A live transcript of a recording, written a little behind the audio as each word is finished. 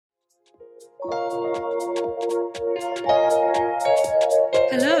Hello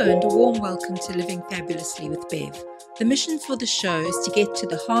and a warm welcome to Living Fabulously with Bev. The mission for the show is to get to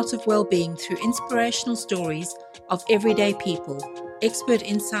the heart of well-being through inspirational stories of everyday people, expert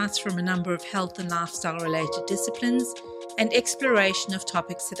insights from a number of health and lifestyle-related disciplines, and exploration of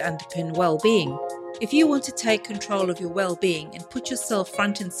topics that underpin well-being. If you want to take control of your well-being and put yourself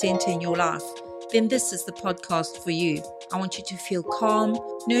front and center in your life, then this is the podcast for you. I want you to feel calm,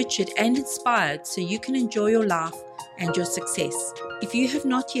 nurtured, and inspired so you can enjoy your life and your success. If you have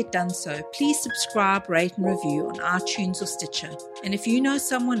not yet done so, please subscribe, rate, and review on iTunes or Stitcher. And if you know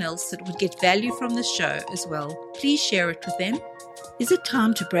someone else that would get value from the show as well, please share it with them. Is it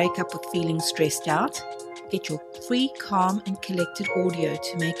time to break up with feeling stressed out? Get your free, calm, and collected audio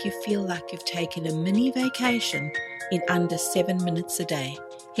to make you feel like you've taken a mini vacation in under 7 minutes a day.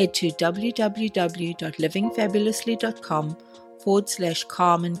 Head to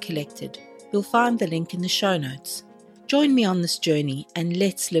www.livingfabulously.com/calm and collected. You'll find the link in the show notes. Join me on this journey and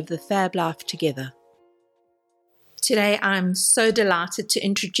let's live the fab life together. Today I'm so delighted to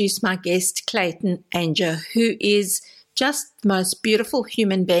introduce my guest, Clayton Ainger, who is just the most beautiful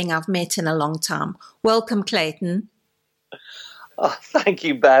human being I've met in a long time. Welcome, Clayton. Oh, thank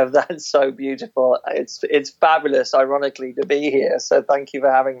you, Bev. That's so beautiful. It's fabulous, ironically, to be here. So thank you for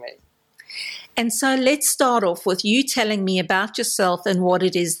having me. And so let's start off with you telling me about yourself and what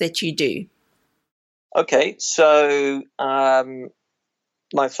it is that you do. Okay, so my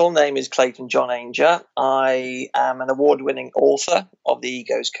full name is Clayton John Ainger. I am an award-winning author of The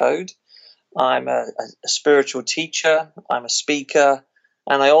Ego's Code. I'm a spiritual teacher. I'm a speaker.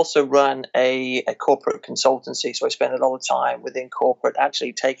 And I also run a corporate consultancy. So I spend a lot of time within corporate,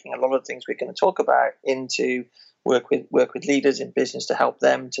 actually taking a lot of things we're going to talk about into work with leaders in business to help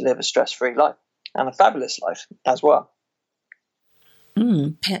them to live a stress-free life and a fabulous life as well.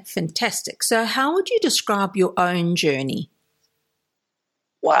 Fantastic. So how would you describe your own journey?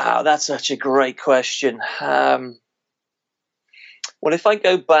 Wow, that's such a great question. Well, if I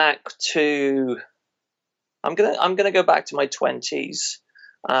go back to, I'm gonna go back to my 20s.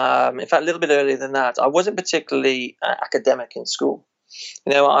 In fact, a little bit earlier than that. I wasn't particularly academic in school.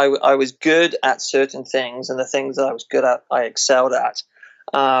 You know, I was good at certain things, and the things that I was good at, I excelled at.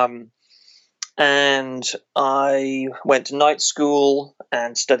 And I went to night school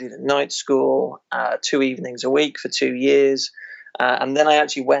and studied at night school 2 evenings a week for 2 years. And then I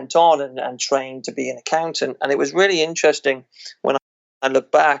actually went on and trained to be an accountant. And it was really interesting when I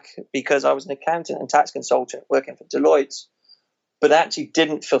look back, because I was an accountant and tax consultant working for Deloitte, but actually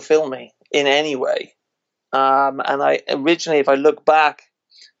didn't fulfill me in any way. And I originally, if I look back,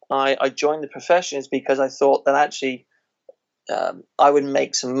 I joined the professions because I thought that actually I would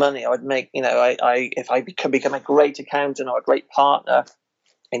make some money. I would make, if I could become a great accountant or a great partner,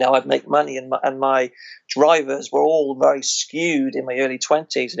 I'd make money. And my drivers were all very skewed in my early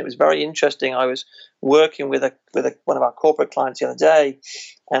 20s. And it was very interesting. I was working with one of our corporate clients the other day,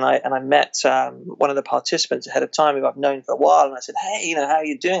 and I met one of the participants ahead of time who I've known for a while. And I said, "Hey, how are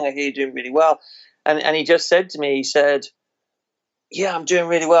you doing? I hear you're doing really well." And he just said to me, he said, "Yeah, I'm doing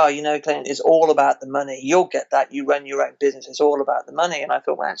really well. Clayton, it's all about the money. You'll get that. You run your own business. It's all about the money." And I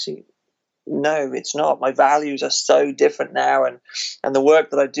thought, well, actually, no, it's not. My values are so different now. And the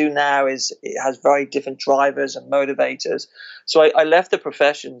work that I do now it has very different drivers and motivators. So I left the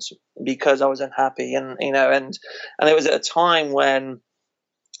professions because I was unhappy. And it was at a time when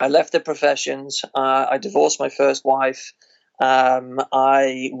I left the professions. I divorced my first wife.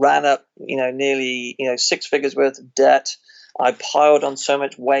 I ran up, nearly, 6 figures worth of debt. I piled on so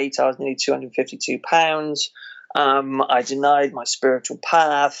much weight. I was nearly 252 pounds. I denied my spiritual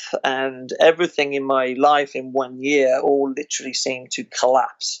path, and everything in my life in 1 year all literally seemed to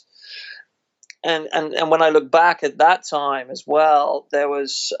collapse. And when I look back at that time as well, there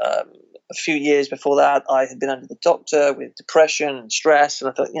was a few years before that, I had been under the doctor with depression and stress, and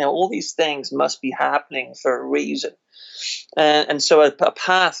I thought, all these things must be happening for a reason. And so a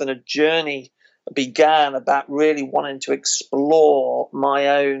path and a journey began about really wanting to explore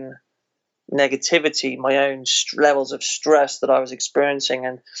my own negativity, my own levels of stress that I was experiencing,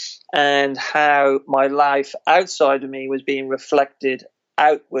 and how my life outside of me was being reflected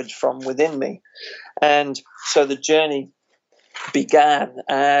outward from within me. And so the journey began,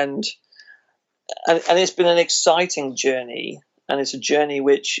 and it's been an exciting journey, and it's a journey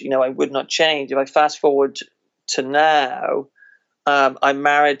which I would not change. If I fast forward to now, I'm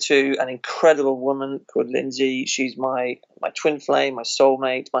married to an incredible woman called Lindsay. She's my twin flame, my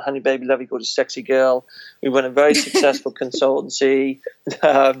soulmate, my honey baby, lovey, gorgeous, sexy girl. We run a very successful consultancy.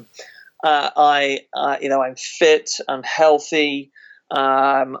 I'm fit, I'm healthy.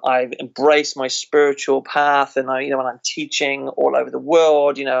 I've embraced my spiritual path, and when I'm teaching all over the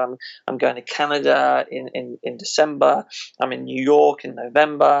world, I'm going to Canada in December. I'm in New York in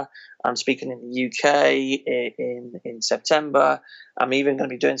November. I'm speaking in the UK in September. I'm even going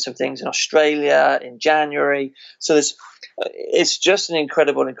to be doing some things in Australia in January. So it's just an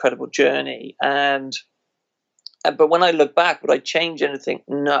incredible journey. But when I look back, would I change anything?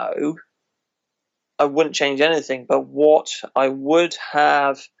 No, I wouldn't change anything. But what I would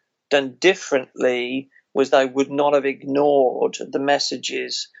have done differently was that I would not have ignored the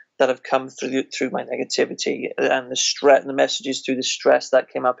messages that have come through my negativity and the stress, and the messages through the stress that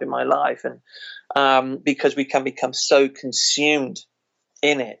came up in my life. And because we can become so consumed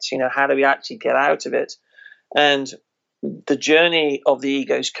in it, how do we actually get out of it? And the journey of the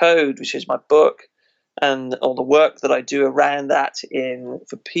Ego's Code, which is my book, and all the work that I do around that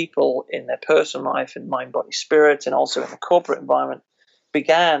for people in their personal life, in mind, body, spirit, and also in the corporate environment,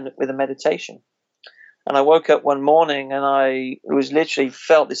 began with a meditation. And I woke up one morning and I was literally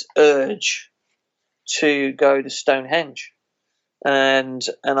felt this urge to go to Stonehenge. And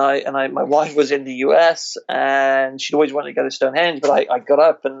my wife was in the US and she'd always wanted to go to Stonehenge, but I got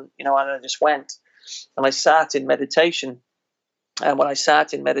up and I just went and I sat in meditation. And when I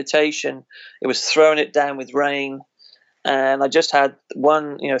sat in meditation, it was throwing it down with rain, and I just had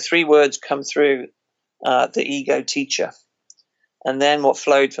three words come through: the ego teacher. And then what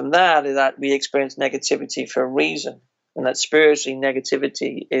flowed from that is that we experience negativity for a reason, and that spiritually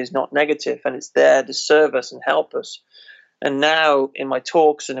negativity is not negative, and it's there to serve us and help us. And now in my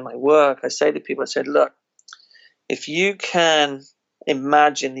talks and in my work, I say to people, I said, look, if you can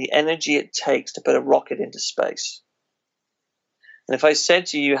imagine the energy it takes to put a rocket into space, and if I said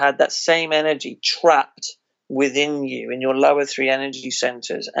to you had that same energy trapped within you in your lower three energy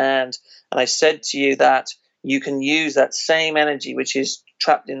centers, and I said to you that you can use that same energy which is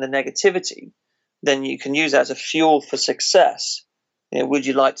trapped in the negativity, then you can use that as a fuel for success. Would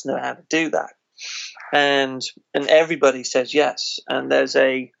you like to know how to do that? And everybody says yes. And there's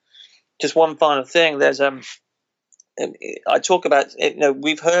just one final thing. I talk about,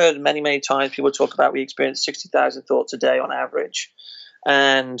 we've heard many times people talk about we experience 60,000 thoughts a day on average.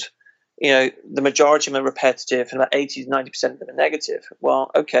 And, the majority of them are repetitive and about 80 to 90% of them are negative. Well,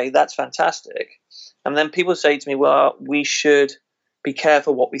 okay, that's fantastic. And then people say to me, well, we should be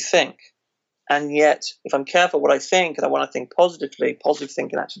careful what we think. And yet, if I'm careful what I think and I want to think positively, positive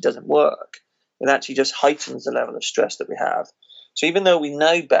thinking actually doesn't work. It actually just heightens the level of stress that we have. So even though we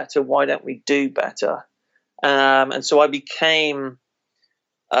know better, why don't we do better? And so I became,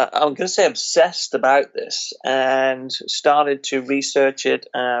 I'm going to say, obsessed about this and started to research it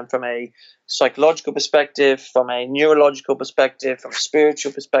from a psychological perspective, from a neurological perspective, from a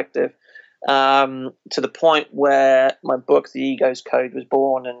spiritual perspective, to the point where my book, The Ego's Code, was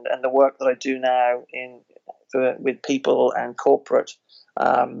born, and the work that I do now with people and corporate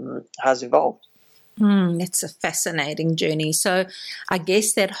has evolved. It's a fascinating journey. So I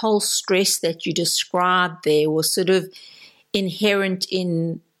guess that whole stress that you described there was sort of inherent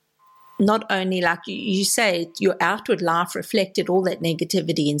in not only, like you say, your outward life reflected all that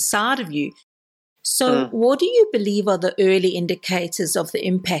negativity inside of you. So what do you believe are the early indicators of the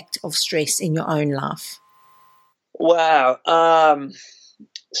impact of stress in your own life? Wow.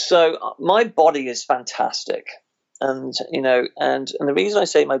 So my body is fantastic. And, and the reason I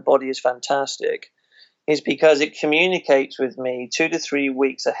say my body is fantastic is because it communicates with me 2 to 3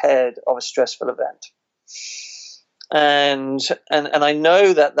 weeks ahead of a stressful event. And I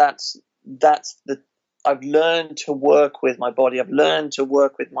know that's I've learned to work with my body. I've learned to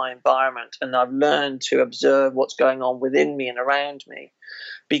work with my environment, and I've learned to observe what's going on within me and around me,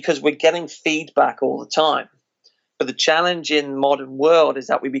 because we're getting feedback all the time. But the challenge in the modern world is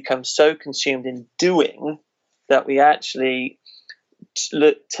that we become so consumed in doing that we actually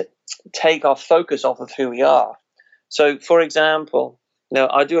take our focus off of who we are. So, for example,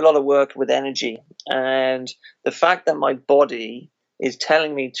 I do a lot of work with energy, and the fact that my body is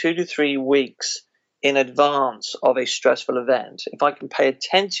telling me 2 to 3 weeks in advance of a stressful event, if I can pay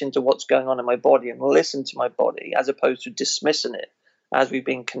attention to what's going on in my body and listen to my body as opposed to dismissing it as we've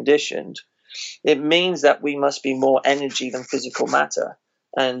been conditioned, it means that we must be more energy than physical matter.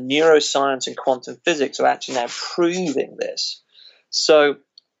 And neuroscience and quantum physics are actually now proving this. So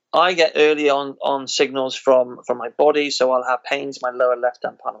I get early on signals from my body. So I'll have pains in my lower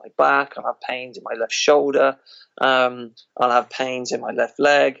left-hand part of my back. I'll have pains in my left shoulder. I'll have pains in my left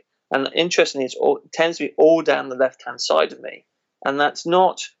leg. And interestingly, it tends to be all down the left-hand side of me. And that's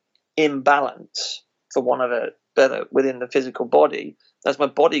not imbalance, for want of a better, within the physical body. That's my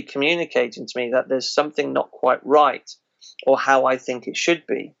body communicating to me that there's something not quite right. or how I think it should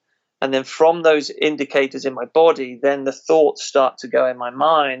be. And then from those indicators in my body, then the thoughts start to go in my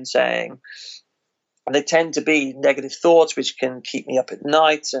mind saying, and they tend to be negative thoughts, which can keep me up at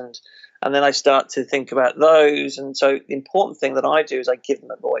night. And then I start to think about those. And so the important thing that I do is I give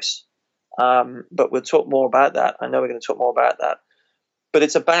them a voice. But we'll talk more about that. I know we're going to talk more about that. But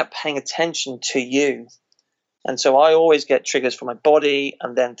it's about paying attention to you. And so I always get triggers from my body,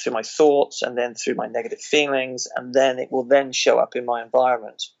 and then through my thoughts, and then through my negative feelings, and then it will then show up in my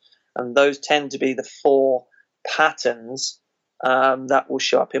environment. And those tend to be the 4 patterns that will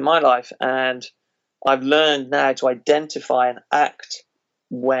show up in my life. And I've learned now to identify and act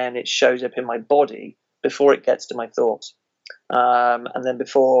when it shows up in my body before it gets to my thoughts, and then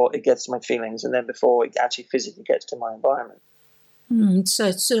before it gets to my feelings, and then before it actually physically gets to my environment. So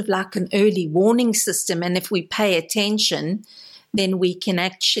it's sort of like an early warning system. And if we pay attention, then we can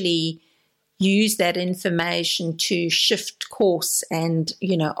actually use that information to shift course and,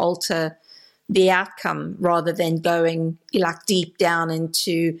 alter the outcome rather than going like deep down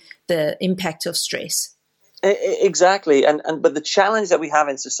into the impact of stress. Exactly. But the challenge that we have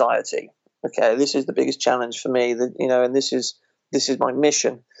in society, okay, this is the biggest challenge for me, and this is my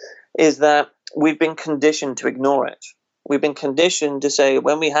mission, is that we've been conditioned to ignore it. We've been conditioned to say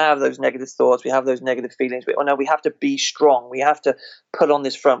when we have those negative thoughts, we have those negative feelings, we have to be strong. We have to put on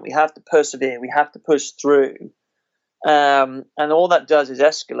this front. We have to persevere. We have to push through. And all that does is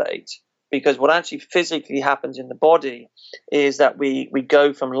escalate, because what actually physically happens in the body is that we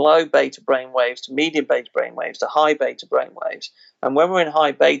go from low beta brain waves to medium beta brain waves to high beta brain waves. And when we're in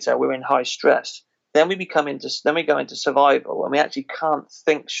high beta, we're in high stress. Then we go into survival, and we actually can't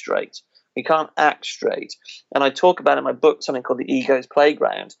think straight. We can't act straight. And I talk about in my book something called the ego's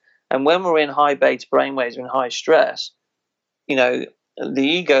playground. And when we're in high beta brainwaves, we're in high stress, the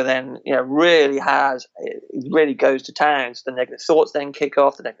ego then, really goes to town. So the negative thoughts then kick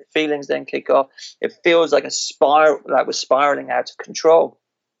off, the negative feelings then kick off. It feels like a spiral, like we're spiraling out of control.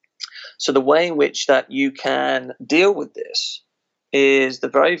 So the way in which that you can deal with this is the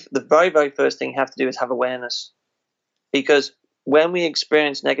very first thing you have to do is have awareness. Because when we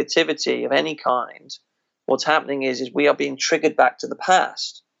experience negativity of any kind, what's happening is we are being triggered back to the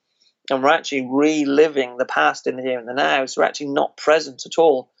past, and we're actually reliving the past in the here and the now. So we're actually not present at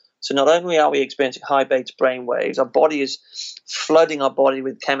all. So not only are we experiencing high beta brain waves, our body is flooding our body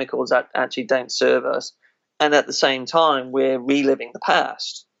with chemicals that actually don't serve us, and at the same time we're reliving the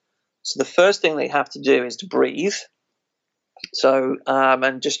past. So the first thing they have to do is to breathe. So,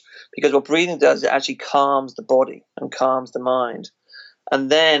 and just because what breathing does, it actually calms the body and calms the mind. And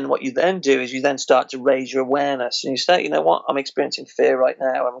then what you then do is you then start to raise your awareness, and you say, I'm experiencing fear right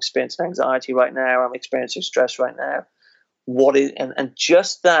now. I'm experiencing anxiety right now. I'm experiencing stress right now. And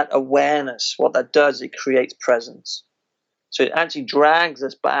just that awareness, what that does, it creates presence. So it actually drags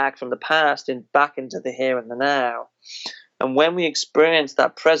us back from the past and back into the here and the now. And when we experience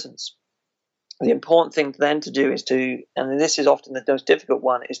that presence, the important thing then to do is and this is often the most difficult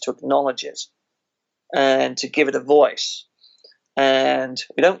one, is to acknowledge it and to give it a voice. And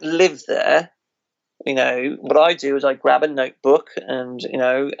we don't live there. What I do is I grab a notebook and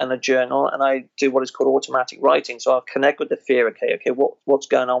a journal, and I do what is called automatic writing. So I'll connect with the fear. Okay, what's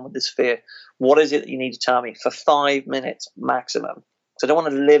going on with this fear? What is it that you need to tell me for 5 minutes maximum? So I don't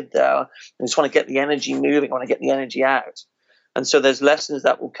want to live there. I just want to get the energy moving. I want to get the energy out. And so there's lessons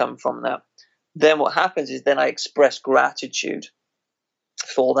that will come from that. Then what happens is then I express gratitude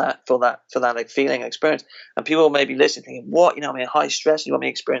for that like feeling experience. And people may be listening thinking, what, I'm in high stress, you want me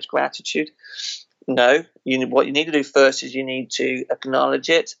to experience gratitude? No, what you need to do first is you need to acknowledge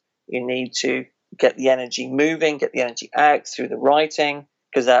it. You need to get the energy moving, get the energy out through the writing,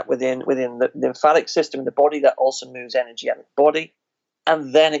 because that within the lymphatic system in the body, that also moves energy out of the body.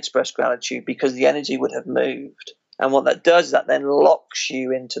 And then express gratitude, because the energy would have moved. And what that does is that then locks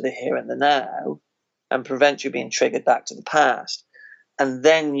you into the here and the now and prevents you being triggered back to the past. And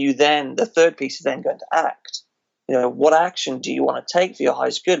then the third piece is then going to act. What action do you want to take for your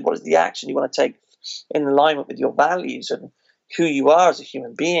highest good? What is the action you want to take in alignment with your values and who you are as a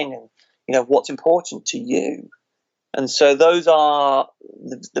human being, and what's important to you? And so those are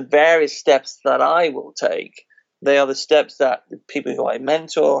the various steps that I will take. They are the steps that the people who I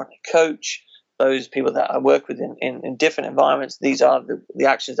mentor and coach, those people that I work with in different environments, these are the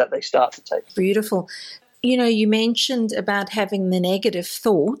actions that they start to take. Beautiful. You mentioned about having the negative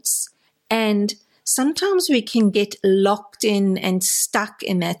thoughts, and sometimes we can get locked in and stuck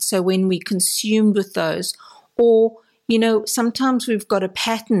in that. So when we're consumed with those, or, sometimes we've got a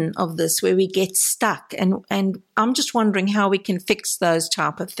pattern of this where we get stuck, and I'm just wondering how we can fix those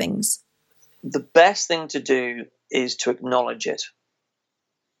type of things. the best thing to do is to acknowledge it.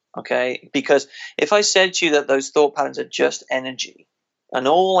 Okay, because if I said to you that those thought patterns are just energy, and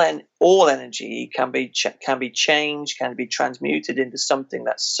all energy can be changed, can be transmuted into something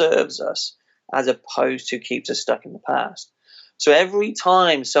that serves us, as opposed to keeps us stuck in the past. So every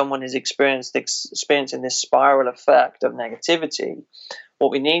time someone is experiencing this spiral effect of negativity,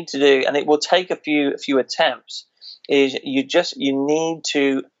 what we need to do, and it will take a few attempts, is you need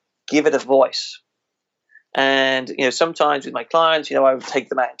to give it a voice. And sometimes with my clients, I would take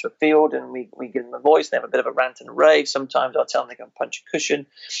them out into a field and we give them a voice. They have a bit of a rant and a rave. Sometimes I'll tell them they can punch a cushion,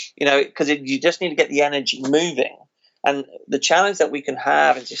 because you just need to get the energy moving. And the challenge that we can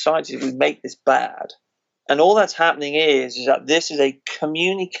have in society is we make this bad. And all that's happening is that this is a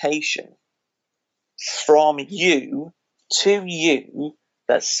communication from you to you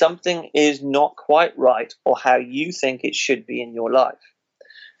that something is not quite right or how you think it should be in your life.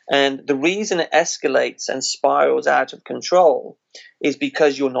 And the reason it escalates and spirals out of control is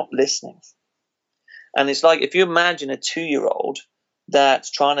because you're not listening. And it's like if you imagine a 2-year-old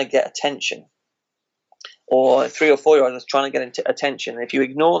that's trying to get attention, or a 3 or 4-year-old that's trying to get attention. If you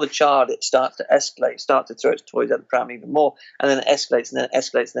ignore the child, it starts to escalate, starts to throw its toys at the pram even more, and then it escalates, and then it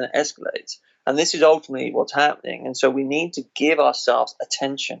escalates, and then it escalates. And this is ultimately what's happening. And so we need to give ourselves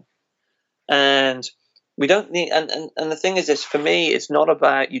attention. And we don't need, and the thing is this, for me, it's not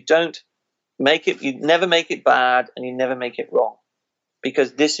about, you never make it bad and you never make it wrong,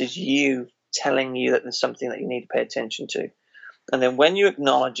 because this is you telling you that there's something that you need to pay attention to. And then when you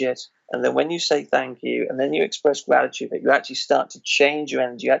acknowledge it, and then when you say thank you, and then you express gratitude, that you actually start to change your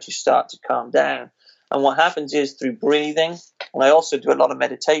energy, you actually start to calm down. And what happens is through breathing, and I also do a lot of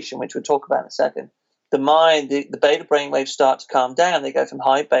meditation, which we'll talk about in a second, the mind, the beta brainwaves start to calm down. They go from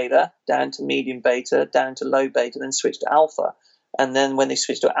high beta down to medium beta, down to low beta, then switch to alpha. And then when they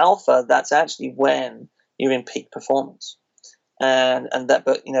switch to alpha, that's actually when you're in peak performance. And that,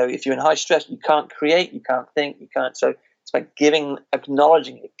 but if you're in high stress, you can't create, you can't think, you can't. So it's by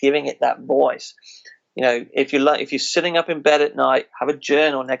acknowledging it, giving it that voice. If you're sitting up in bed at night, have a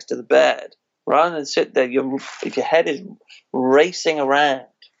journal next to the bed, rather than sit there. If your head is racing around,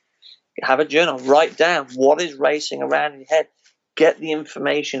 have a journal, write down what is racing around in your head, get the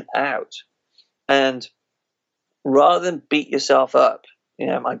information out. And rather than beat yourself up,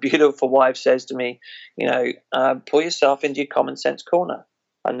 my beautiful wife says to me, pull yourself into your common sense corner.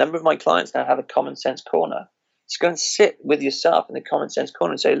 A number of my clients now have a common sense corner. Just go and sit with yourself in the common sense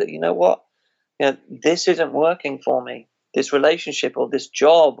corner and say, look, you know what? This isn't working for me. This relationship or this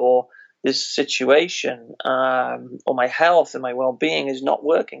job or this situation or my health and my well-being is not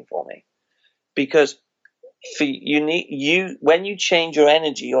working for me. Because when you change your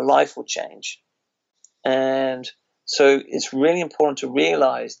energy, your life will change. And so it's really important to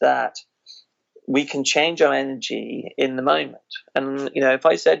realize that we can change our energy in the moment. And, if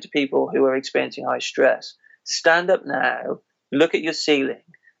I said to people who are experiencing high stress, stand up now, look at your ceiling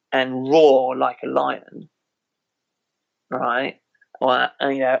and roar like a lion, right?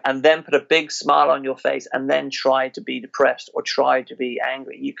 And then put a big smile on your face and then try to be depressed or try to be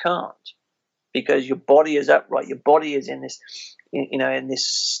angry. You can't, because your body is upright. Your body is in this, in this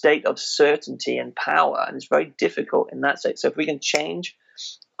state of certainty and power, and it's very difficult in that state. So if we can change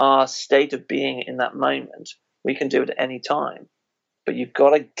our state of being in that moment, we can do it at any time. But you've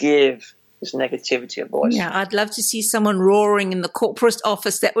got to give this negativity a voice. Yeah, I'd love to see someone roaring in the corporate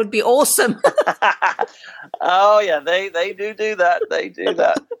office. That would be awesome. Oh, yeah, they do that. They do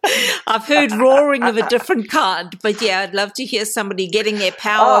that. I've heard roaring of a different kind, but yeah, I'd love to hear somebody getting their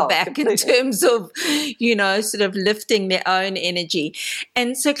power back completely. In terms of, sort of lifting their own energy.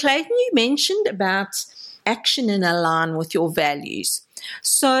 And so, Clayton, you mentioned about action in line with your values.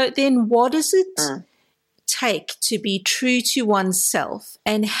 So then what does it take to be true to oneself,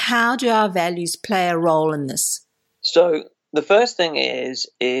 and how do our values play a role in this? So the first thing is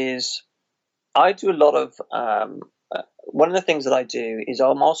I do a lot of one of the things that I do is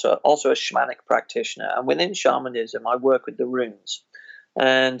I'm also a shamanic practitioner, and within shamanism I work with the runes.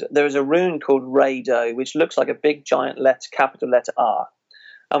 And there is a rune called Rado, which looks like a big giant capital letter R.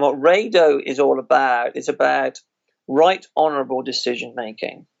 And what Rado is all about is about right honorable decision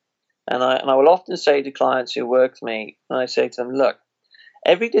making. And I will often say to clients who work with me, and I say to them, look,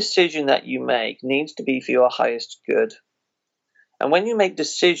 every decision that you make needs to be for your highest good. And when you make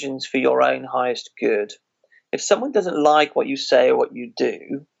decisions for your own highest good, if someone doesn't like what you say or what you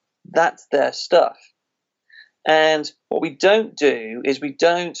do, that's their stuff. And what we don't do is we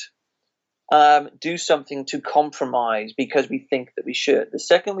don't do something to compromise because we think that we should. The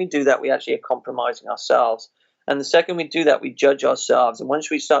second we do that, we actually are compromising ourselves. And the second we do that, we judge ourselves. And once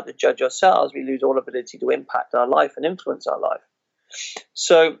we start to judge ourselves, we lose all ability to impact our life and influence our life.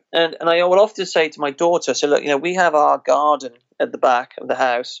 So, and I will often say to my daughter, so look, we have our garden at the back of the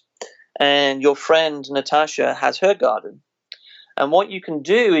house, and your friend Natasha has her garden. And what you can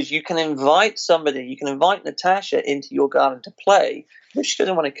do is you can invite Natasha into your garden to play. If she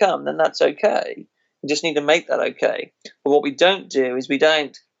doesn't want to come, then that's okay. You just need to make that okay. But what we don't do is we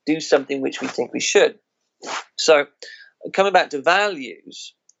don't do something which we think we should. So coming back to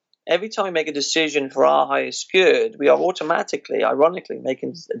values, every time we make a decision for our highest good, we are automatically, ironically,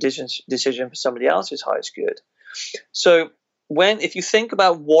 making a decision for somebody else's highest good. So if you think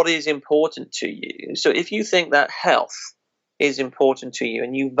about what is important to you, so if you think that health is important to you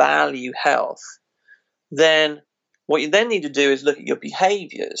and you value health, then what you then need to do is look at your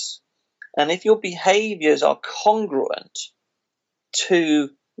behaviors. And if your behaviors are congruent to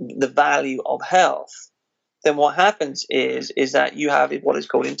the value of health, then what happens is that you have what is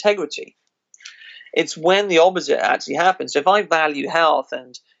called integrity. It's when the opposite actually happens. So if I value health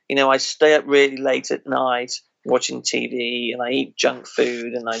and, I stay up really late at night watching TV and I eat junk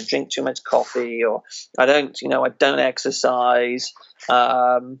food and I drink too much coffee, or I don't exercise,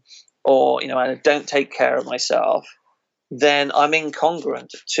 or, I don't take care of myself, then I'm incongruent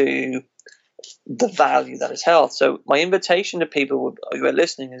to the value that is health. So my invitation to people who are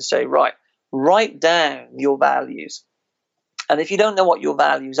listening is to say, right, write down your values. And if you don't know what your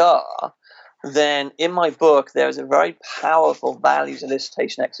values are, then in my book, there's a very powerful values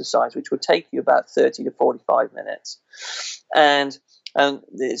elicitation exercise, which will take you about 30 to 45 minutes. And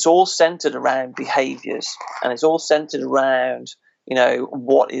it's all centered around behaviors, and it's all centered around,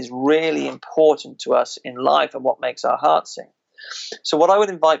 what is really important to us in life and what makes our heart sing. So what I would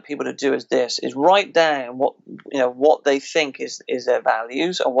invite people to do is write down what they think is their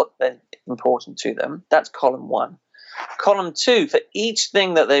values or what they're important to them. That's column 1. Column 2, for each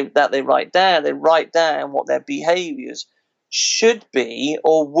thing that they write down what their behaviors should be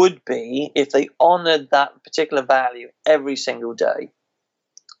or would be if they honored that particular value every single day.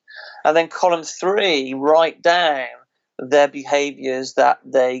 And then column 3, write down their behaviors that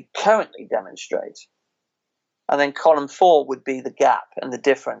they currently demonstrate. And then column 4 would be the gap and the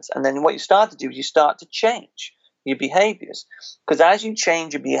difference. And then what you start to do is you start to change your behaviors. Because as you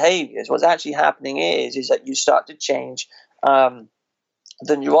change your behaviors, what's actually happening is that you start to change the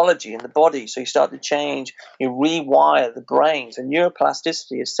neurology in the body. So you start to change, you rewire the brain. So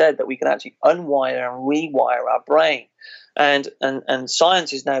neuroplasticity has said that we can actually unwire and rewire our brain. And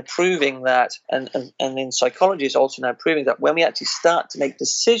science is now proving that, and in psychology is also now proving that when we actually start to make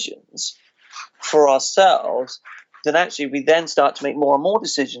decisions for ourselves, then actually we then start to make more and more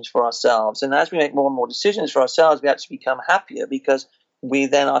decisions for ourselves. And as we make more and more decisions for ourselves, we actually become happier because we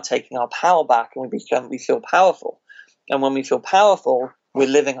then are taking our power back and we feel powerful. And when we feel powerful, we're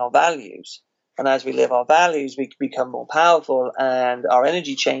living our values. And as we live our values, we become more powerful and our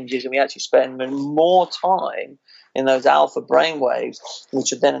energy changes, and we actually spend more time in those alpha brainwaves,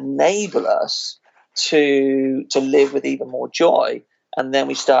 which would then enable us to live with even more joy. And then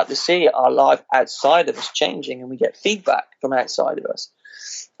we start to see our life outside of us changing, and we get feedback from outside of us.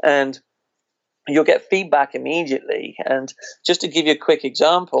 And you'll get feedback immediately. And just to give you a quick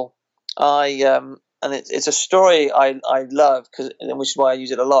example, it's a story I love, which is why I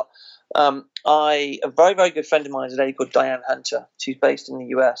use it a lot. A very, very good friend of mine is a lady called Diane Hunter. She's based in the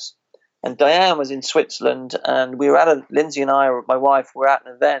US. And Diane was in Switzerland, and Lindsay and I, my wife, were at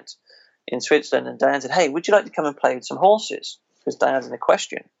an event in Switzerland, and Diane said, "Hey, would you like to come and play with some horses?" Because Diane's an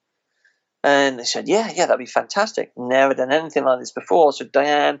equestrian. And they said, yeah, that'd be fantastic. Never done anything like this before. So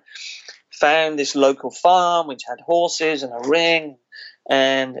Diane found this local farm which had horses and a ring,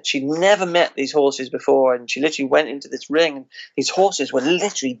 and she'd never met these horses before, and she literally went into this ring, and these horses were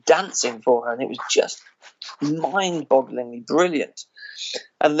literally dancing for her, and it was just mind-bogglingly brilliant.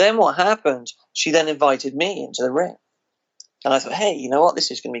 And then what happened, she then invited me into the ring. And I thought, hey, you know what,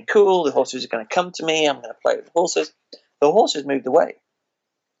 this is going to be cool. The horses are going to come to me. I'm going to play with the horses. The horses moved away.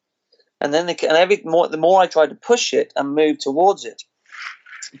 And then the more I tried to push it and move towards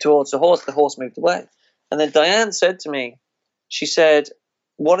the horse moved away. And then Diane said to me, she said,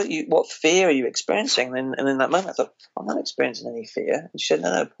 what fear are you experiencing? And in that moment I thought, I'm not experiencing any fear. And she said,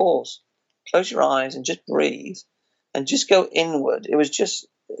 no, pause. Close your eyes and just breathe and just go inward. It was just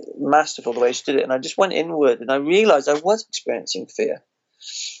masterful the way she did it. And I just went inward, and I realized I was experiencing fear.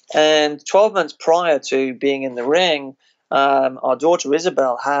 And 12 months prior to being in the ring, our daughter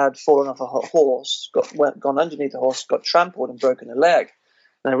Isabel had fallen off a horse, gone underneath the horse, got trampled and broken a leg.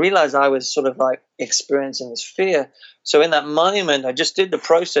 And I realized I was sort of like experiencing this fear. So in that moment, I just did the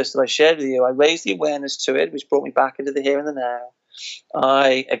process that I shared with you. I raised the awareness to it, which brought me back into the here and the now.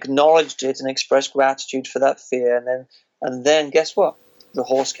 I acknowledged it and expressed gratitude for that fear. And then guess what? The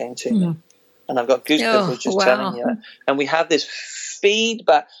horse came to me. And I've got goosebumps just telling you. And we have this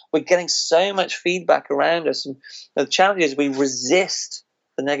feedback. We're getting so much feedback around us. And the challenge is we resist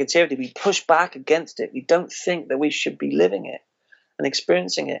the negativity. We push back against it. We don't think that we should be living it and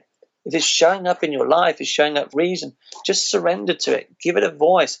experiencing it. If it's showing up in your life, it's showing up reason, just surrender to it. Give it a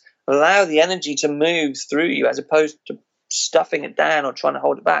voice. Allow the energy to move through you as opposed to stuffing it down or trying to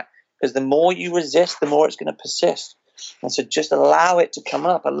hold it back. Because the more you resist, the more it's going to persist. And so just allow it to come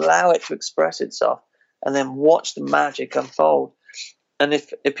up, allow it to express itself, and then watch the magic unfold. And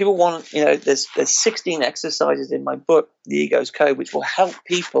if people want, there's 16 exercises in my book, The Ego's Code, which will help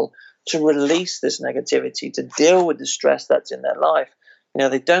people to release this negativity, to deal with the stress that's in their life.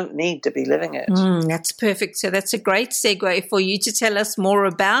 They don't need to be living it. That's perfect. So that's a great segue for you to tell us more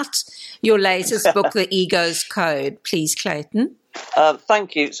about your latest book, The Ego's Code. Please, Clayton.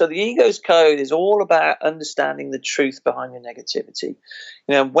 Thank you. So The Ego's Code is all about understanding the truth behind your negativity.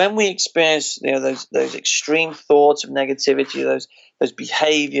 When we experience those extreme thoughts of negativity, those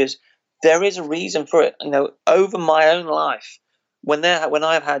behaviors, there is a reason for it. Over my own life, when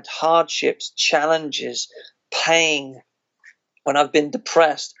I've had hardships, challenges, pain, when I've been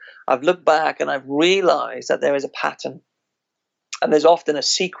depressed, I've looked back and I've realized that there is a pattern, and there's often a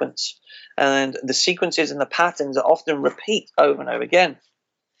sequence. And the sequences and the patterns are often repeat over and over again.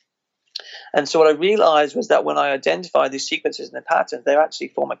 And so what I realized was that when I identified these sequences and the patterns, they actually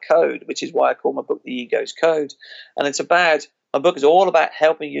form a code, which is why I call my book The Ego's Code. And my book is all about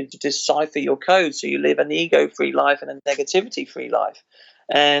helping you to decipher your code so you live an ego-free life and a negativity-free life.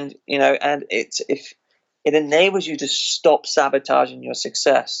 And, it enables you to stop sabotaging your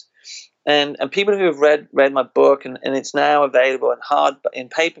success. And people who have read my book, and it's now available in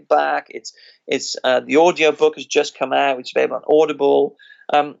paperback. It's the audio book has just come out, which is available on Audible.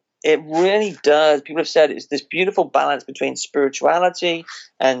 It really does. People have said it's this beautiful balance between spirituality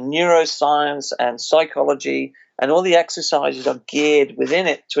and neuroscience and psychology, and all the exercises are geared within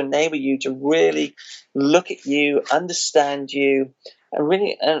it to enable you to really look at you, understand you, and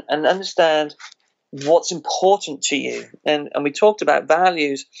really and understand what's important to you. And we talked about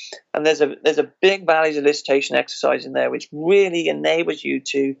values, and there's a big values elicitation exercise in there which really enables you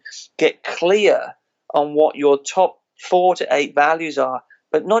to get clear on what your top 4 to 8 values are,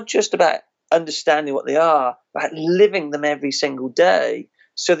 but not just about understanding what they are, but living them every single day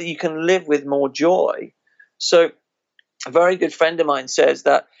so that you can live with more joy. So a very good friend of mine says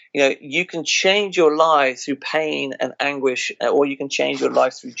that you can change your life through pain and anguish, or you can change your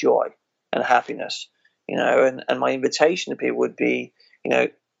life through joy and happiness. And my invitation to people would be,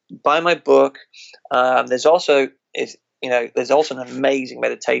 buy my book. There's also an amazing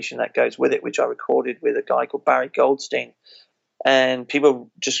meditation that goes with it, which I recorded with a guy called Barry Goldstein. And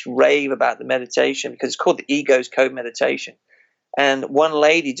people just rave about the meditation because it's called the Ego's Code meditation. And one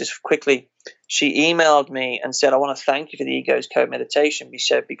lady just quickly, she emailed me and said, I want to thank you for the Ego's Code meditation. She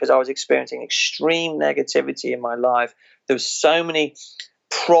said, because I was experiencing extreme negativity in my life. There was so many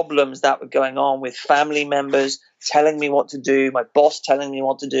problems that were going on with family members telling me what to do, my boss telling me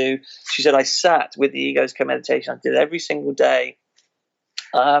what to do. She said, I sat with the Ego's Code meditation. I did it every single day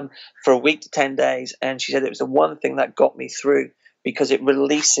for a week to 10 days. And she said it was the one thing that got me through because it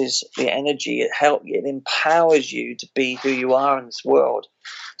releases the energy. It empowers you to be who you are in this world.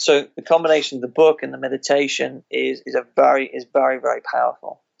 So the combination of the book and the meditation is very, very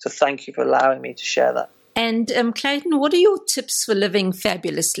powerful. So thank you for allowing me to share that. And Clayton, what are your tips for living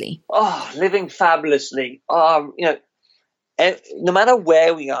fabulously? Living fabulously. No matter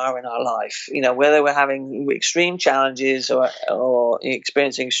where we are in our life, whether we're having extreme challenges or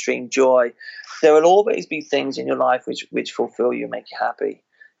experiencing extreme joy, there will always be things in your life which fulfill you, make you happy.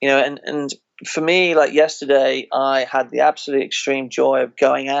 And for me, like yesterday, I had the absolute extreme joy of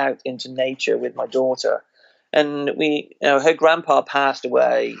going out into nature with my daughter. And her grandpa passed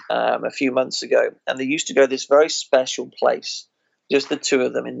away a few months ago, and they used to go to this very special place, just the two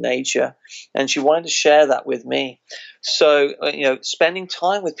of them in nature. And she wanted to share that with me. So, spending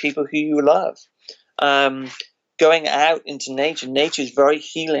time with people who you love, going out into nature. Nature is very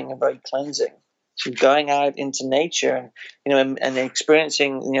healing and very cleansing. So going out into nature and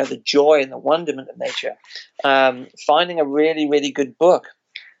experiencing the joy and the wonderment of nature, finding a really, really good book.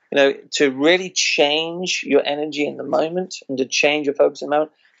 To really change your energy in the moment and to change your focus in the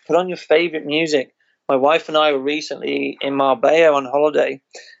moment, put on your favorite music. My wife and I were recently in Marbella on holiday,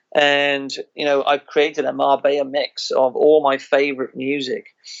 And, I've created a Marbella mix of all my favorite music,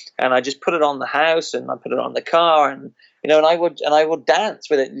 and I just put it on the house, and I put it on the car, and, and I would dance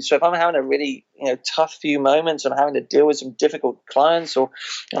with it. So if I'm having a really, tough few moments, and I'm having to deal with some difficult clients, or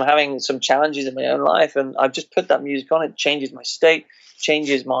I'm having some challenges in my own life, and I've just put that music on, it changes my state,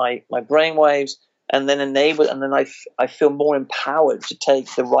 changes my brain waves, and then I feel more empowered to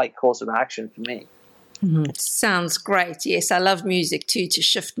take the right course of action for me. Mm-hmm. Sounds great. Yes, I love music too, to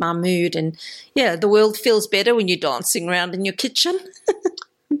shift my mood. And yeah, the world feels better when you're dancing around in your kitchen.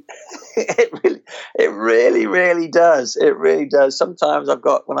 It really does. It really does. Sometimes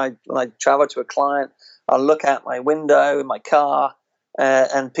when I travel to a client, I'll look out my window in my car,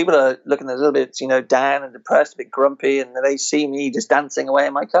 and people are looking a little bit, down and depressed, a bit grumpy, and they see me just dancing away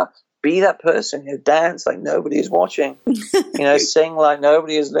in my car. Be that person, dance like nobody is watching, sing like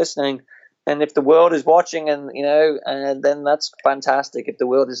nobody is listening. And if the world is watching, and then that's fantastic. If the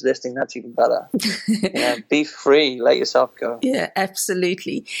world is listening, that's even better. Be free, let yourself go. Yeah,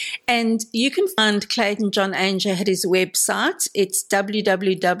 absolutely. And you can find Clayton John Anger at his website. It's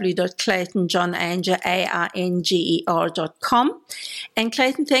www.claytonjohnanger.com. And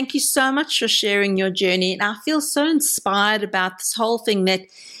Clayton, thank you so much for sharing your journey. And I feel so inspired about this whole thing that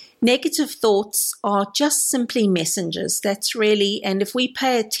negative thoughts are just simply messengers. That's really, and if we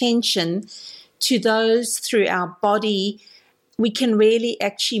pay attention to those through our body, we can really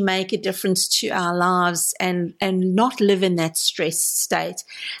actually make a difference to our lives and not live in that stressed state.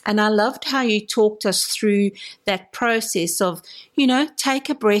 And I loved how you talked us through that process of, take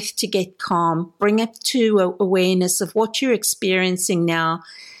a breath to get calm, bring it to awareness of what you're experiencing now.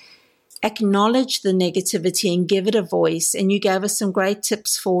 Acknowledge the negativity and give it a voice. And you gave us some great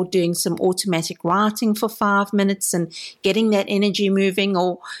tips for doing some automatic writing for 5 minutes and getting that energy moving,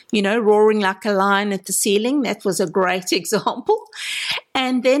 or, roaring like a lion at the ceiling. That was a great example.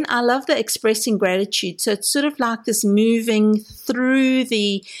 And then I love the expressing gratitude. So it's sort of like this moving through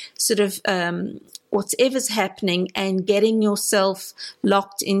the sort of whatever's happening and getting yourself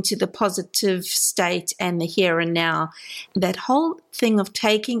locked into the positive state and the here and now. That whole thing of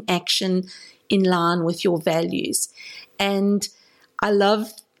taking action in line with your values. And I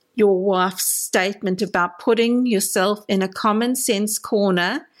love your wife's statement about putting yourself in a common sense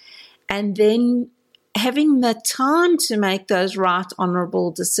corner and then having the time to make those right,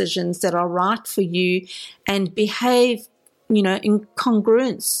 honorable decisions that are right for you and behave, in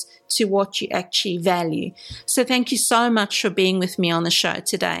congruence to what you actually value. So thank you so much for being with me on the show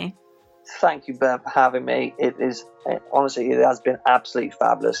today. Thank you, Bev, for having me. It has been absolutely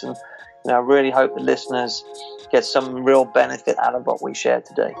fabulous. And I really hope the listeners get some real benefit out of what we shared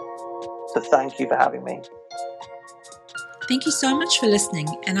today. So thank you for having me. Thank you so much for listening,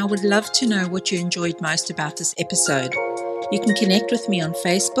 and I would love to know what you enjoyed most about this episode. You can connect with me on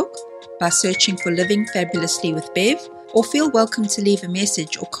Facebook by searching for Living Fabulously with Bev, or feel welcome to leave a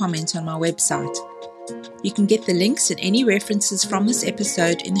message or comment on my website. You can get the links and any references from this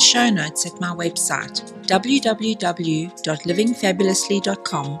episode in the show notes at my website,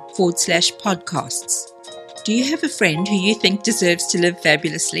 www.livingfabulously.com/podcasts. Do you have a friend who you think deserves to live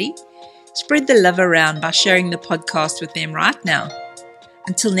fabulously? Spread the love around by sharing the podcast with them right now.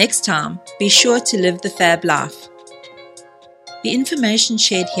 Until next time, be sure to live the fab life. The information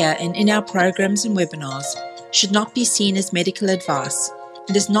shared here and in our programs and webinars should not be seen as medical advice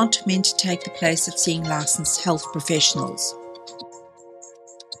and is not meant to take the place of seeing licensed health professionals.